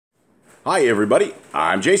Hi, everybody.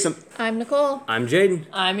 I'm Jason, I'm Nicole. I'm Jaden.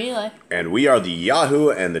 I'm Eli. and we are the Yahoo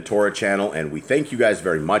and the Torah channel, and we thank you guys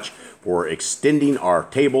very much for extending our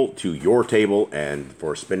table to your table and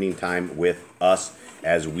for spending time with us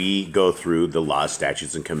as we go through the laws,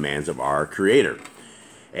 statutes, and commands of our Creator.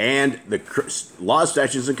 And the laws,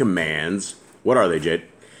 statutes, and commands, what are they, Jade?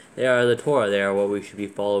 They are the Torah. They are what we should be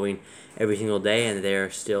following every single day, and they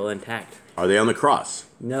are still intact. Are they on the cross?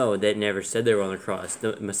 No, that never said they were on the cross.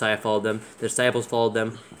 The Messiah followed them. The disciples followed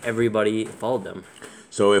them. Everybody followed them.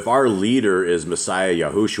 So if our leader is Messiah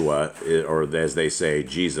YHWH, or as they say,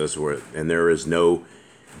 Jesus, and there is no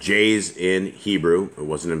J's in Hebrew, it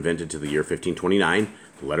wasn't invented till the year 1529,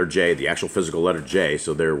 the letter J, the actual physical letter J,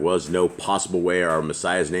 so there was no possible way our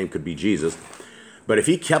Messiah's name could be Jesus. But if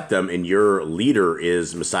he kept them and your leader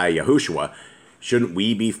is Messiah YHWH, shouldn't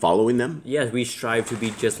we be following them? Yes, we strive to be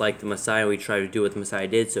just like the Messiah. We try to do what the Messiah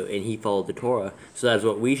did, and he followed the Torah. So that's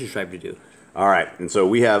what we should strive to do. All right, and so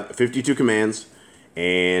we have 52 commands,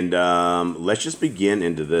 and let's just begin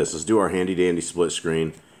into this. Let's do our handy-dandy split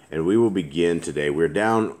screen, and we will begin today. We're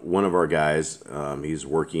down one of our guys. He's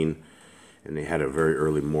working, and they had a very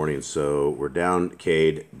early morning, so we're down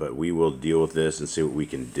Cade, but we will deal with this and see what we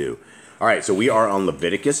can do. All right, so we are on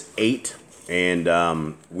Leviticus 8.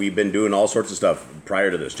 And we've been doing all sorts of stuff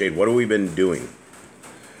prior to this. Jade, what have we been doing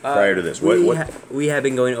prior to this? We have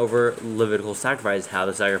been going over Levitical sacrifices, how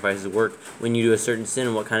the sacrifices work. When you do a certain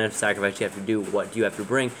sin, what kind of sacrifice you have to do, what do you have to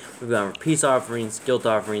bring. We've gone over peace offerings, guilt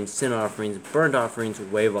offerings, sin offerings, burnt offerings,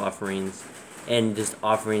 wave offerings, and just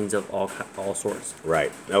offerings of all sorts.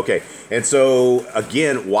 Right. Okay. And so,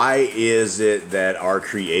 again, why is it that our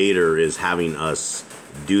Creator is having us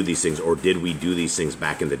do these things, or did we do these things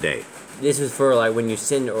back in the day? This is for like when you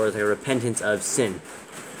sinned, or it's like a repentance of sin.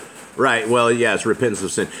 Right. Well, yeah, it's repentance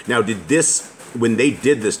of sin. Now, when they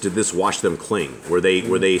did this wash them clean? Were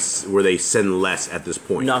they sinless at this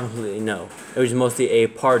point? Not completely, no. It was mostly a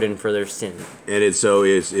pardon for their sin. And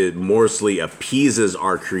it mostly appeases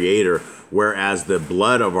our Creator, whereas the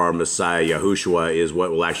blood of our Messiah YHWH is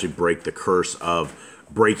what will actually break the curse of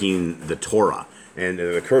breaking the Torah. And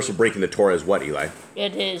the curse of breaking the Torah is what, Eli?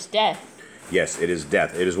 It is death. Yes, it is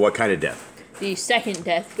death. It is what kind of death? The second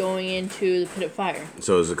death, going into the pit of fire.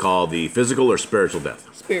 So is it called the physical or spiritual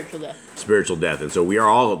death? Spiritual death. Spiritual death. And so we are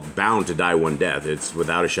all bound to die one death. It's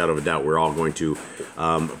without a shadow of a doubt. We're all going to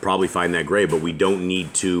probably find that grave, but we don't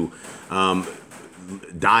need to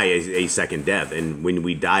die a second death. And when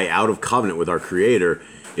we die out of covenant with our Creator,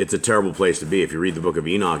 it's a terrible place to be. If you read the book of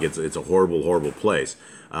Enoch, it's a horrible, horrible place.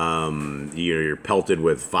 You're pelted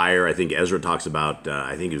with fire. I think Ezra talks about,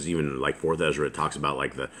 I think it was even like 4th Ezra, it talks about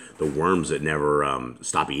like the worms that never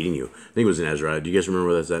stop eating you. I think it was in Ezra. Do you guys remember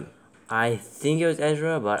what that said? I think it was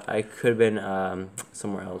Ezra, but I could have been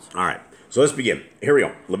somewhere else. All right, so let's begin. Here we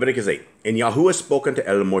go. Leviticus 8. And Yahuwah spoke unto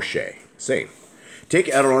El Moshe, saying, Take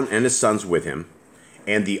Aaron and his sons with him,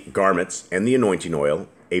 and the garments, and the anointing oil,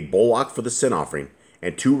 a bullock for the sin offering,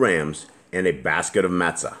 and 2 rams, and a basket of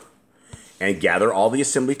matzah. And gather all the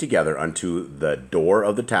assembly together unto the door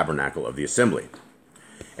of the tabernacle of the assembly.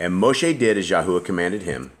 And Moshe did as Yahuwah commanded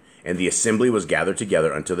him, and the assembly was gathered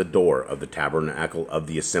together unto the door of the tabernacle of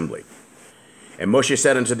the assembly. And Moshe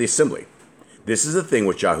said unto the assembly, This is the thing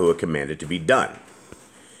which Yahuwah commanded to be done.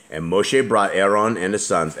 And Moshe brought Aaron and his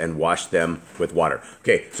sons and washed them with water.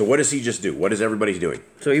 Okay, so what does he just do? What is everybody doing?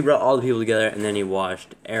 So he brought all the people together, and then he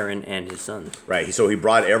washed Aaron and his sons. Right, so he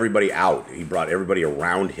brought everybody out. He brought everybody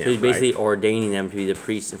around him. So he's basically ordaining them to be the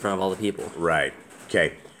priests in front of all the people. Right,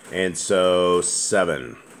 okay. And so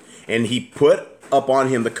 7. And he put upon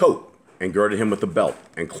him the coat, and girded him with the belt,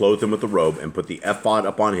 and clothed him with the robe, and put the ephod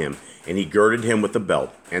upon him, and he girded him with the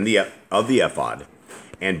belt and of the ephod,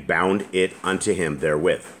 and bound it unto him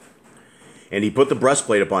therewith. And he put the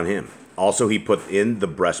breastplate upon him. Also he put in the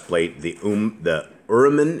breastplate the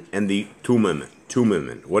Urim and the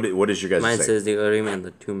Tumim. What is your guys' Mine say? says the Urim and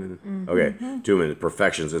the Tumim. Okay, Tumim,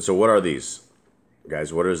 perfections. And so what are these,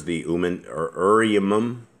 guys? What is the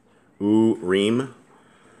Urim? Urim.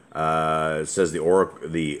 It says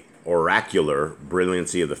the oracular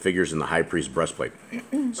brilliancy of the figures in the high priest's breastplate.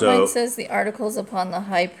 So Mine says the articles upon the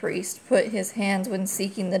high priest put his hands when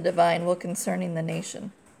seeking the divine will concerning the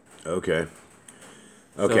nation. Okay.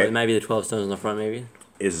 So it might be the 12 stones on the front, maybe.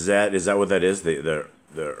 Is that what that is? The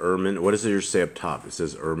ermine. What does it say up top? It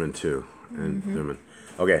says ermine too, and ermine.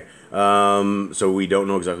 Okay. So we don't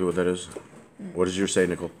know exactly what that is. What does yours say,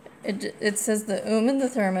 Nicole? It says the and the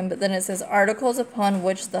Thummim, but then it says articles upon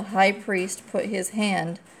which the high priest put his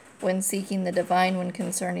hand when seeking the divine when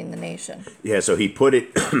concerning the nation. Yeah, so he put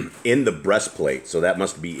it in the breastplate, so that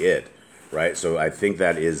must be it, right? So I think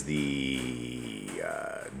that is the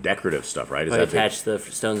decorative stuff, right? Is I that attach the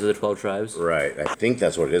stones of the 12 tribes. right? I think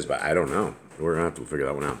that's what it is, but I don't know. We're gonna have to figure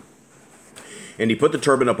that one out. And he put the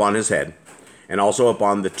turban upon his head, and also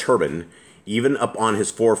upon the turban, even upon his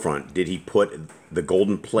forefront, did he put the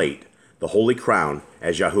golden plate, the holy crown,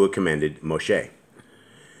 as Yahuwah commanded Moshe.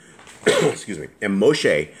 Excuse me. And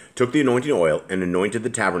Moshe took the anointing oil and anointed the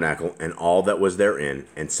tabernacle and all that was therein,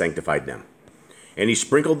 and sanctified them. And he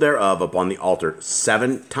sprinkled thereof upon the altar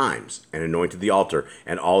 7 times, and anointed the altar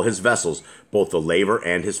and all his vessels, both the laver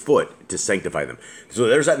and his foot, to sanctify them. So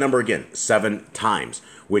there's that number again, 7 times,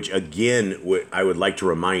 which again, I would like to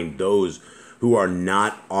remind those who are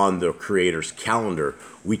not on the Creator's calendar,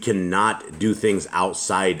 we cannot do things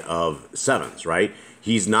outside of sevens, right?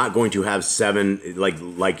 He's not going to have 7,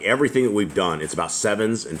 like everything that we've done, it's about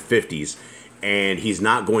 7s and 50s, and he's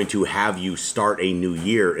not going to have you start a new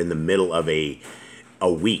year in the middle of a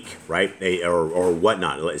week, right? Or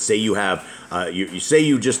whatnot. Let's say you have, you say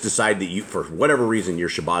you just decide that you, for whatever reason, your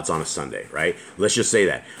Shabbat's on a Sunday, right? Let's just say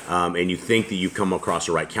that. And you think that you come across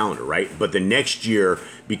the right calendar, right? But the next year,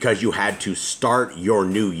 because you had to start your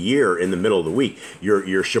new year in the middle of the week, your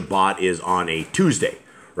Shabbat is on a Tuesday,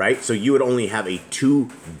 right? So you would only have a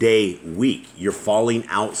 2-day week. You're falling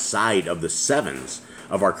outside of the sevens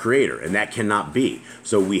of our Creator, and that cannot be.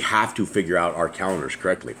 So we have to figure out our calendars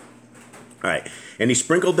correctly. All right. And he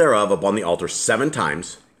sprinkled thereof upon the altar 7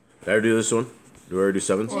 times. Did I ever do this one? Do I ever do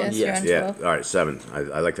 7s? Yes, Yes. you're on Yeah. 12. All right, 7.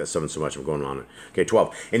 I like that 7 so much. I'm going on it. Okay,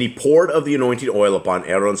 12. And he poured of the anointing oil upon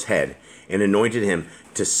Aaron's head, and anointed him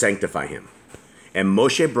to sanctify him. And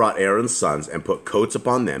Moshe brought Aaron's sons, and put coats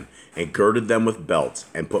upon them, and girded them with belts,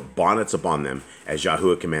 and put bonnets upon them, as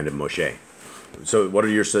Yahuwah commanded Moshe. So what are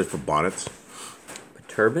your says for bonnets?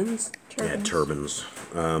 Turbans? Yeah, turbans.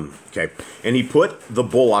 Okay. And he put the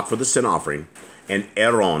bullock for the sin offering, and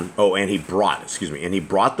Aaron, and he brought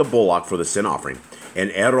the bullock for the sin offering,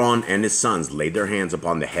 and Aaron and his sons laid their hands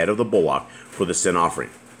upon the head of the bullock for the sin offering.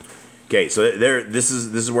 Okay, so this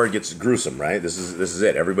is where it gets gruesome, right? This is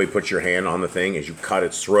it. Everybody puts your hand on the thing as you cut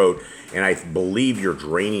its throat, and I believe you're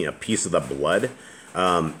draining a piece of the blood.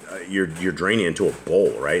 You're draining into a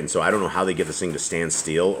bowl, right? And so I don't know how they get this thing to stand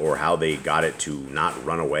still, or how they got it to not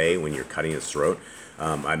run away when you're cutting its throat.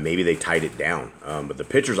 Maybe they tied it down. But the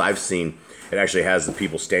pictures I've seen, it actually has the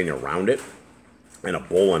people standing around it and a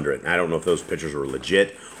bowl under it. And I don't know if those pictures were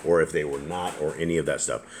legit or if they were not, or any of that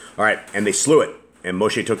stuff. All right, and they slew it. And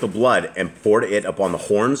Moshe took the blood and poured it upon the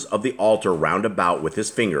horns of the altar round about with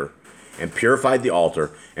his finger, and purified the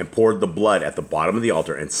altar, and poured the blood at the bottom of the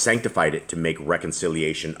altar, and sanctified it to make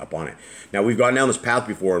reconciliation upon it. Now, we've gone down this path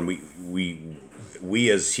before, and we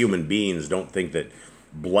as human beings don't think that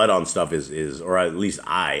blood on stuff is, or at least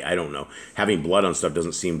I don't know, having blood on stuff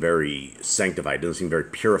doesn't seem very sanctified, doesn't seem very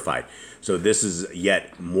purified. So this is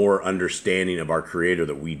yet more understanding of our Creator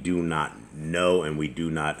that we do not know and we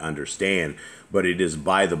do not understand, but it is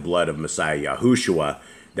by the blood of Messiah Yahushua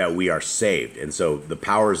that we are saved. And so the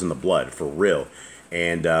power is in the blood, for real.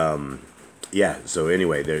 And yeah, so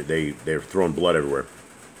anyway, they're throwing blood everywhere.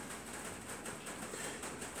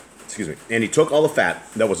 Excuse me. And he took all the fat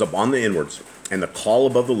that was up on the inwards, and the caul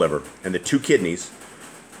above the liver, and the 2 kidneys,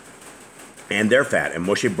 and their fat, and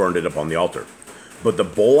Moshe burned it upon the altar. But the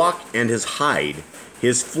bullock and his hide,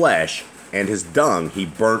 his flesh, and his dung he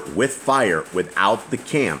burnt with fire without the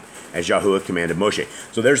camp, as Yahuwah commanded Moshe.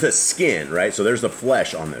 So there's the skin, right? So there's the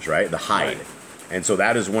flesh on this, right? The hide. Right. And so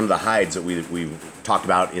that is one of the hides that we talked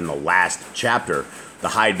about in the last chapter. The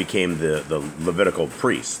hide became the Levitical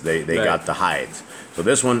priests. They right. got the hides. So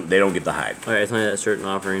this one, they don't get the hide. All right, it's only that certain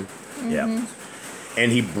offering. Mm-hmm. Yeah.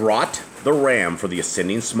 And he brought the ram for the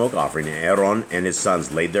ascending smoke offering, and Aaron and his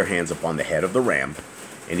sons laid their hands upon the head of the ram,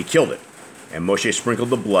 and he killed it. And Moshe sprinkled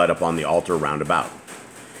the blood upon the altar round about.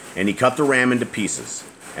 And he cut the ram into pieces,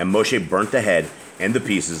 and Moshe burnt the head and the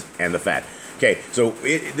pieces and the fat. Okay, so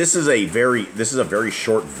this is a very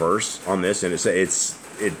short verse on this, and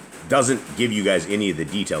it doesn't give you guys any of the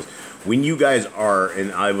details. When you guys are,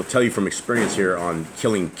 and I will tell you from experience here on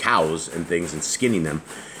killing cows and things and skinning them,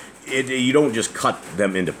 you don't just cut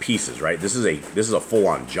them into pieces, right? This is a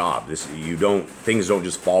full-on job. Things don't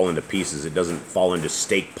just fall into pieces. It doesn't fall into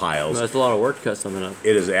steak piles. No, it's a lot of work to cut something up.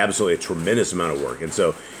 It is absolutely a tremendous amount of work, and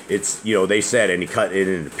so it's they said, and he cut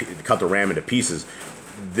the ram into pieces.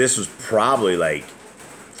 This was probably like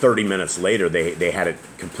 30 minutes later. They had it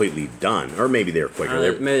completely done, or maybe they were quicker.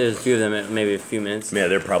 Maybe there's a few of them, maybe a few minutes. Yeah,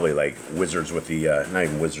 they're probably like wizards with the not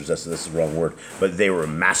even wizards. This is the wrong word, but they were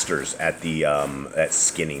masters at the at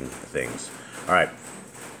skinning things. All right,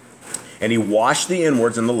 and he washed the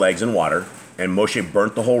inwards and the legs in water, and Moshe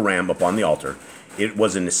burnt the whole ram upon the altar. It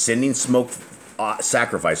was an ascending smoke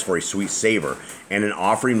sacrifice for a sweet savor, and an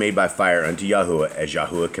offering made by fire unto Yahuwah, as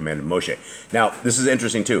Yahuwah commanded Moshe. Now, this is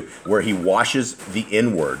interesting too, where he washes the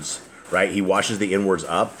inwards, right? He washes the inwards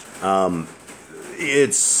up.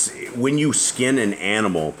 It's when you skin an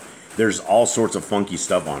animal, there's all sorts of funky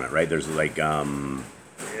stuff on it, right? There's like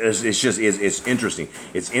it's interesting.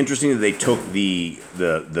 It's interesting that they took the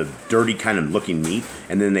dirty kind of looking meat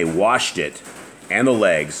and then they washed it and the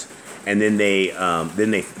legs, and then they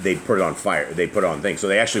put it on fire. They put it on things. So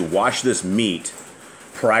they actually washed this meat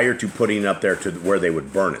prior to putting it up there to where they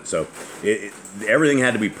would burn it. So everything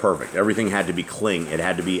had to be perfect. Everything had to be clean. It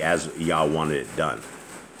had to be as Yah wanted it done.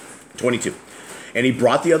 22. And he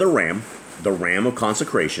brought the other ram, the ram of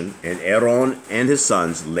consecration, and Aaron and his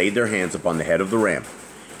sons laid their hands upon the head of the ram,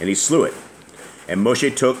 and he slew it. And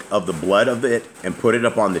Moshe took of the blood of it and put it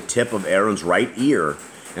upon the tip of Aaron's right ear,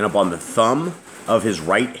 and upon the thumb of his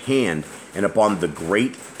right hand, and upon the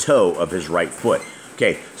great toe of his right foot.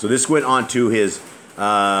 Okay, so this went on to his,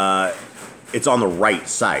 it's on the right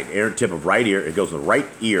side. Tip of right ear, it goes on the right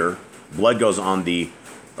ear, blood goes on the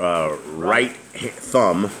right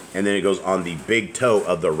thumb, and then it goes on the big toe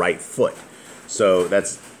of the right foot. So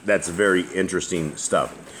that's very interesting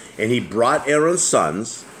stuff. And he brought Aaron's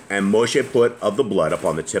sons, and Moshe put of the blood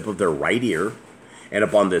upon the tip of their right ear, and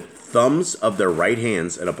upon the thumbs of their right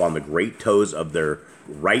hands, and upon the great toes of their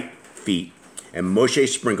right feet. And Moshe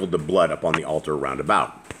sprinkled the blood upon the altar round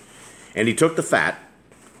about. And he took the fat,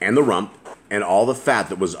 and the rump, and all the fat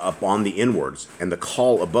that was up on the inwards, and the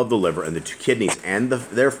caul above the liver, and the two kidneys, and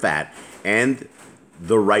their fat, and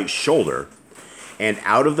the right shoulder, and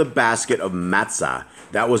out of the basket of matzah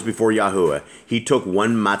that was before Yahuwah, he took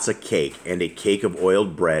one matzah cake, and a cake of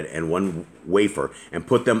oiled bread, and one wafer, and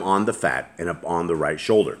put them on the fat, and upon the right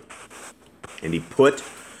shoulder. And he put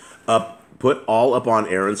all upon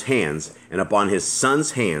Aaron's hands, and upon his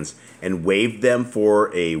sons' hands, and waved them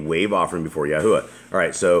for a wave offering before Yahuwah. All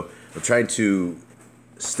right, so I'm trying to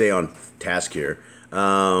stay on task here.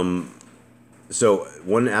 So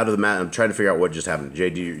one out of the mat. I'm trying to figure out what just happened. Jay,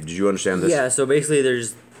 did you understand this? Yeah. So basically,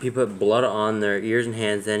 he put blood on their ears and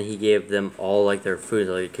hands. Then he gave them all like their food,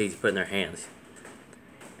 like the cakes he put in their hands.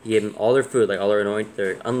 He gave them all their food, like all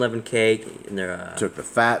their unleavened cake and their. Took the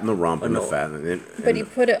fat and the rump and the fat. But he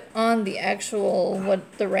put it on the actual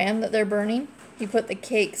the ram that they're burning. He put the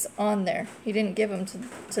cakes on there. He didn't give them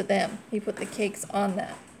to them. He put the cakes on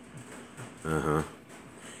that.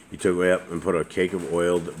 He took it up and put a cake of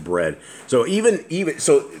oiled bread. So even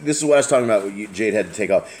so, this is what I was talking about. What Jade had to take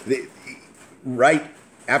off. Right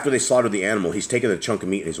after they slaughtered the animal, he's taking a chunk of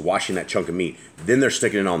meat and he's washing that chunk of meat. Then they're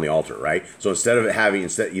sticking it on the altar, right? So instead of and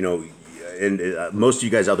most of you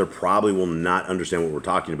guys out there probably will not understand what we're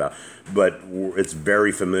talking about, but it's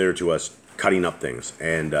very familiar to us. Cutting up things,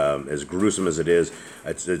 and as gruesome as it is,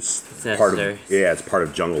 it's part of it's part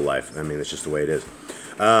of jungle life. I mean, it's just the way it is.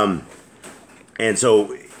 And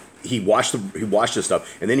so he washed this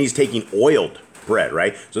stuff, and then he's taking oiled bread,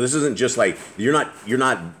 right? So this isn't just like you're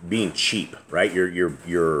not being cheap, right?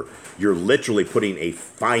 You're literally putting a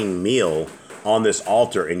fine meal on this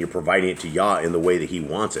altar, and you're providing it to Yah in the way that He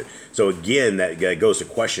wants it. So again, that goes to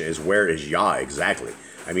question: is where is Yah exactly?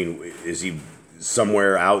 I mean, is He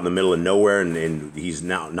somewhere out in the middle of nowhere, and He's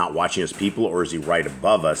now not watching His people, or is He right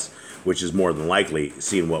above us, which is more than likely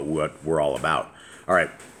seeing what we're all about? All right.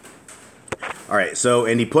 So,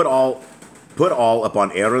 and he put all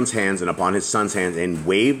upon Aaron's hands and upon his son's hands, and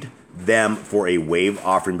waved them for a wave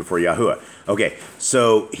offering before Yahuwah. Okay,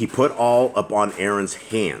 so he put all upon Aaron's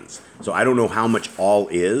hands. So I don't know how much all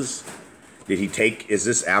is. Did he take? Is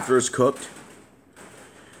this after it's cooked?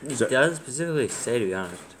 It doesn't specifically say, to be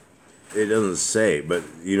honest. It doesn't say, but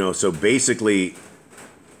so basically,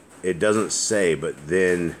 it doesn't say. But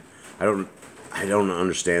then I don't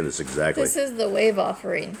understand this exactly. This is the wave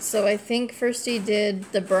offering. So I think first he did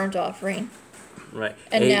the burnt offering. Right.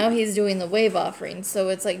 And now he's doing the wave offering. So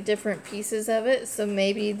it's like different pieces of it. So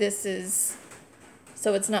maybe this is...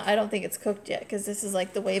 So it's not... I don't think it's cooked yet, because this is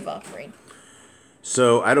like the wave offering.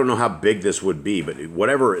 So I don't know how big this would be, but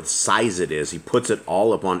whatever its size it is, he puts it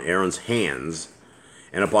all upon Aaron's hands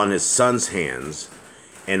and upon his son's hands,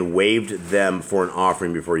 and waved them for an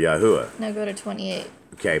offering before Yahuwah. Now go to 28.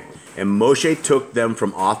 Okay. And Moshe took them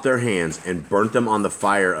from off their hands and burnt them on the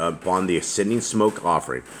fire upon the ascending smoke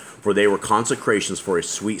offering, for they were consecrations for a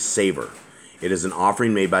sweet savor. It is an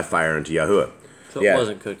offering made by fire unto Yahuwah. So it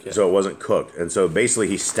wasn't cooked yet. So it wasn't cooked. And so basically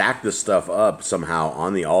he stacked this stuff up somehow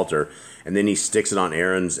on the altar, and then he sticks it on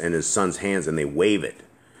Aaron's and his son's hands, and they wave it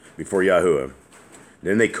before Yahuwah.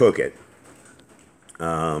 Then they cook it.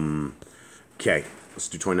 Okay, let's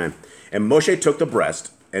do 29. And Moshe took the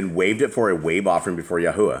breast and waved it for a wave offering before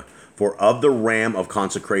Yahuwah, For of the ram of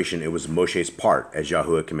consecration it was Moshe's part, as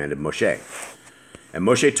Yahuwah commanded Moshe. And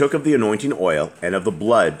Moshe took of the anointing oil and of the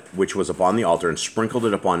blood which was upon the altar, and sprinkled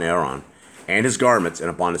it upon Aaron and his garments, and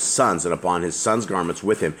upon his sons, and upon his sons' garments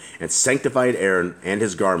with him, and sanctified Aaron and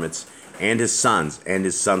his garments, and his sons'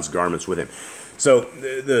 garments with him. So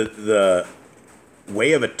the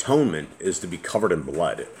way of atonement is to be covered in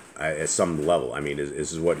blood at some level. I mean,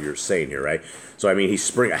 this is what you're saying here, right? So, I mean,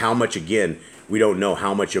 how much, again, we don't know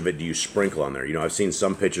how much of it do you sprinkle on there. You know, I've seen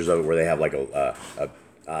some pictures of it where they have like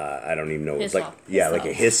I don't even know. It's like, yeah, like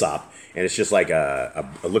a hyssop. And it's just like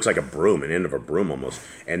it looks like a broom, an end of a broom almost.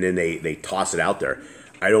 And then they toss it out there.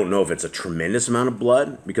 I don't know if it's a tremendous amount of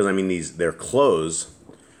blood, because, I mean, their clothes,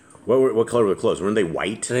 what color were the clothes? Weren't they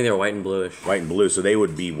white? I think they were white and bluish. White and blue, so they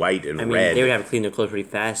would be white and red. They would have to clean their clothes pretty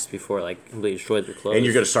fast before it, like, completely destroyed their clothes. And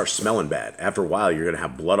you're going to start smelling bad. After a while, you're going to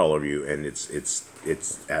have blood all over you, and it's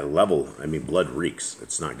at a level, I mean, blood reeks.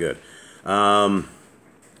 It's not good.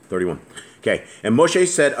 31. Okay. And Moshe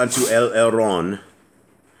said unto Aaron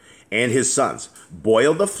and his sons,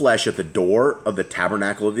 boil the flesh at the door of the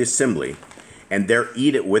tabernacle of the assembly, and there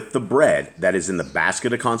eat it with the bread that is in the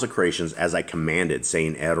basket of consecrations, as I commanded,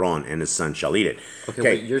 saying, Aaron and his son shall eat it. Okay.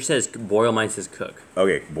 Wait, yours says boil, mine says cook.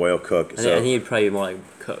 Okay, boil, cook. I think it'd probably be more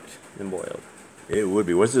like cooked than boiled. It would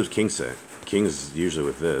be. What does King say? King's usually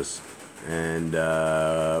with this. And where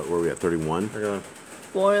are we at? 31?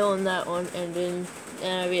 Boil in that one, and then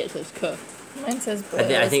NIV it says cook. Mine says boil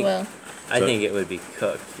as well. I think it would be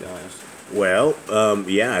cooked, to be honest. Well,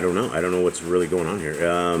 yeah, I don't know. I don't know what's really going on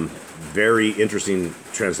here. Very interesting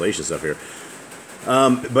translation stuff here.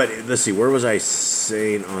 But let's see, where was I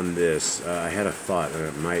saying on this? I had a thought, and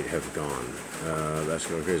it might have gone. That's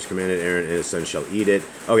going to commanded, Aaron and his son shall eat it.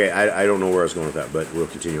 Okay, I don't know where I was going with that, but we'll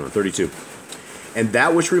continue on. 32. And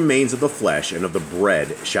that which remains of the flesh and of the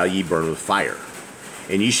bread shall ye burn with fire.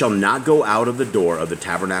 And ye shall not go out of the door of the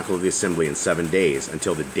tabernacle of the assembly in 7 days,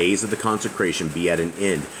 until the days of the consecration be at an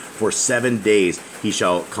end. For 7 days he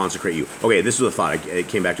shall consecrate you. Okay, this was a thought. I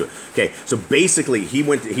came back to it. Okay, so basically he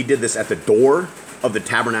did this at the door of the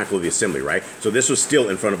tabernacle of the assembly, right? So this was still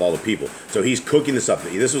in front of all the people. So he's cooking this up.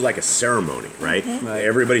 This was like a ceremony, right? Mm-hmm. Right.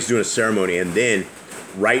 Everybody's doing a ceremony, and then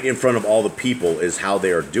right in front of all the people is how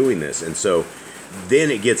they are doing this. And so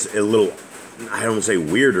then it gets a little, I don't want to say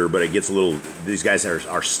weirder, but it gets a little, these guys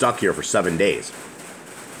are stuck here for 7 days.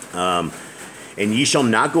 And ye shall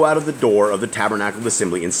not go out of the door of the tabernacle of the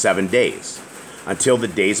assembly in 7 days, until the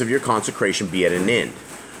days of your consecration be at an end.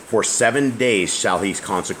 For 7 days shall he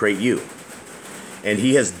consecrate you. And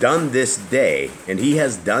he has done this day, so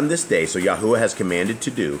Yahuwah has commanded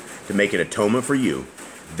to make an atonement for you.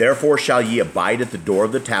 Therefore shall ye abide at the door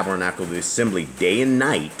of the tabernacle of the assembly day and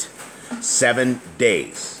night 7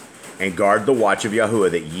 days, and guard the watch of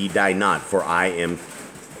Yahuwah, that ye die not, for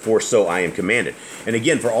so I am commanded. And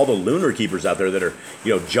again, for all the lunar keepers out there that are,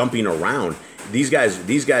 jumping around, these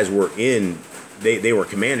guys were in, they were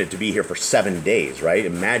commanded to be here for 7 days, right?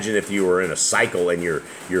 Imagine if you were in a cycle and your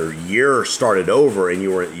year started over, and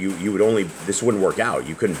you would only, this wouldn't work out.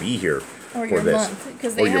 You couldn't be here Or for your this. month,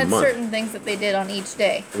 because they had certain things that they did on each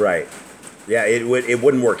day. Right. Yeah, it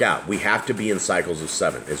wouldn't work out. We have to be in cycles of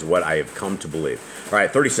 7, is what I have come to believe. All right,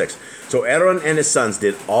 36. So Aaron and his sons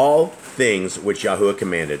did all things which Yahuwah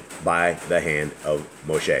commanded by the hand of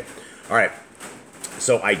Moshe. All right.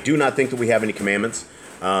 So I do not think that we have any commandments.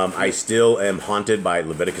 I still am haunted by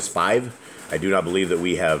Leviticus 5. I do not believe that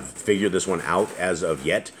we have figured this one out as of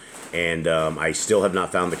yet. And I still have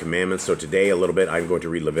not found the commandments. So today, a little bit, I'm going to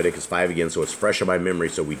read Leviticus 5 again, so it's fresh in my memory,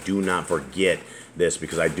 so we do not forget this,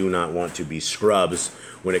 because I do not want to be scrubs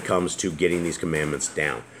when it comes to getting these commandments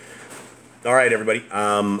down. All right, everybody.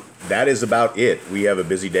 That is about it. We have a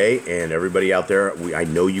busy day, and everybody out there, I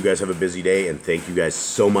know you guys have a busy day, and thank you guys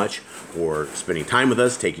so much for spending time with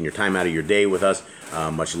us, taking your time out of your day with us.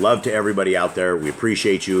 Much love to everybody out there. We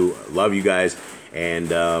appreciate you. Love you guys. And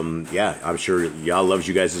yeah, I'm sure Yah loves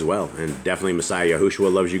you guys as well. And definitely Messiah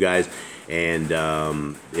Yahushua loves you guys. And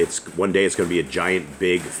one day it's going to be a giant,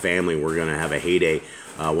 big family. We're going to have a heyday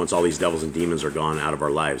once all these devils and demons are gone out of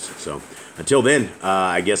our lives. So until then,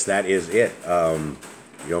 I guess that is it.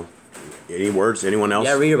 Any words? Anyone else?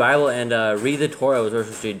 Yeah, read your Bible and read the Torah. What we're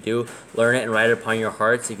supposed to do. Learn it and write it upon your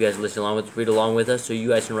hearts. If you guys read along with us, so you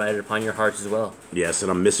guys can write it upon your hearts as well. Yes,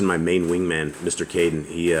 and I'm missing my main wingman, Mr. Caden.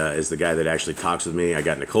 He is the guy that actually talks with me. I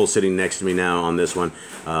got Nicole sitting next to me now on this one.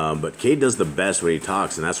 But Cade does the best when he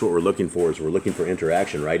talks, and that's what we're looking for. We're looking for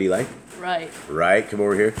interaction, right, Eli? Right. Right. Come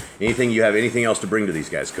over here. Anything else to bring to these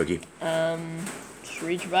guys, Cookie?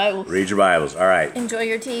 read your Bibles. Read your Bibles. All right. Enjoy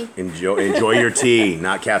your tea. Enjoy your tea,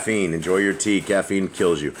 not caffeine. Enjoy your tea. Caffeine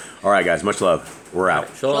kills you. All right, guys. Much love. We're out.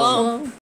 Shalom. Shalom.